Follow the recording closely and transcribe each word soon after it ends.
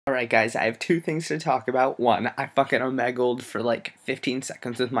Alright guys, I have two things to talk about. One, I fucking omegled for like 15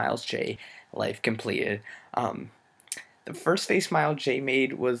 seconds with Miles J. Life completed. The first face Miles J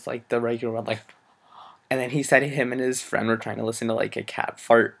made was like the regular one, like, and then he said him and his friend were trying to listen to like a cat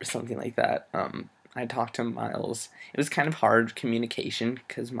fart or something like that. I talked to Miles. It was kind of hard communication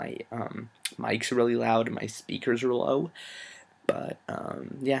because my mic's really loud and my speakers are low. But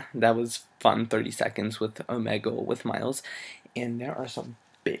yeah, that was fun. 30 seconds with Omegle with Miles, and there are some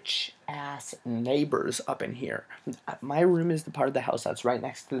bitch ass neighbors up in here. My room is the part of the house that's right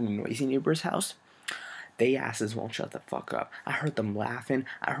next to the noisy neighbor's house. They asses won't shut the fuck up. I heard them laughing.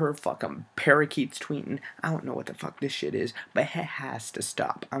 I heard fucking parakeets tweeting. I don't know what the fuck this shit is, but it has to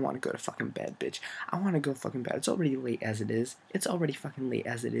stop. I want to go to fucking bed, bitch. I want to go fucking bed. It's already late as it is. It's already fucking late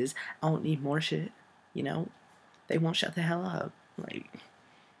as it is. I don't need more shit, you know? They won't shut the hell up. Like,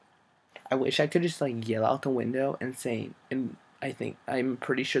 I wish I could just like yell out the window and say, and I'm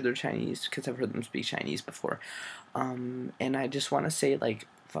pretty sure they're Chinese because I've heard them speak Chinese before. And I just want to say like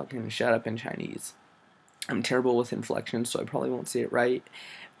fucking shut up in Chinese. I'm terrible with inflection, so I probably won't say it right,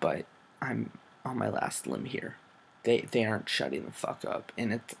 but I'm on my last limb here. They aren't shutting the fuck up,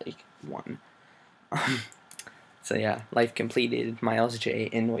 and it's like one. So yeah, life completed. Miles J.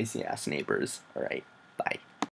 and noisy ass neighbors. All right.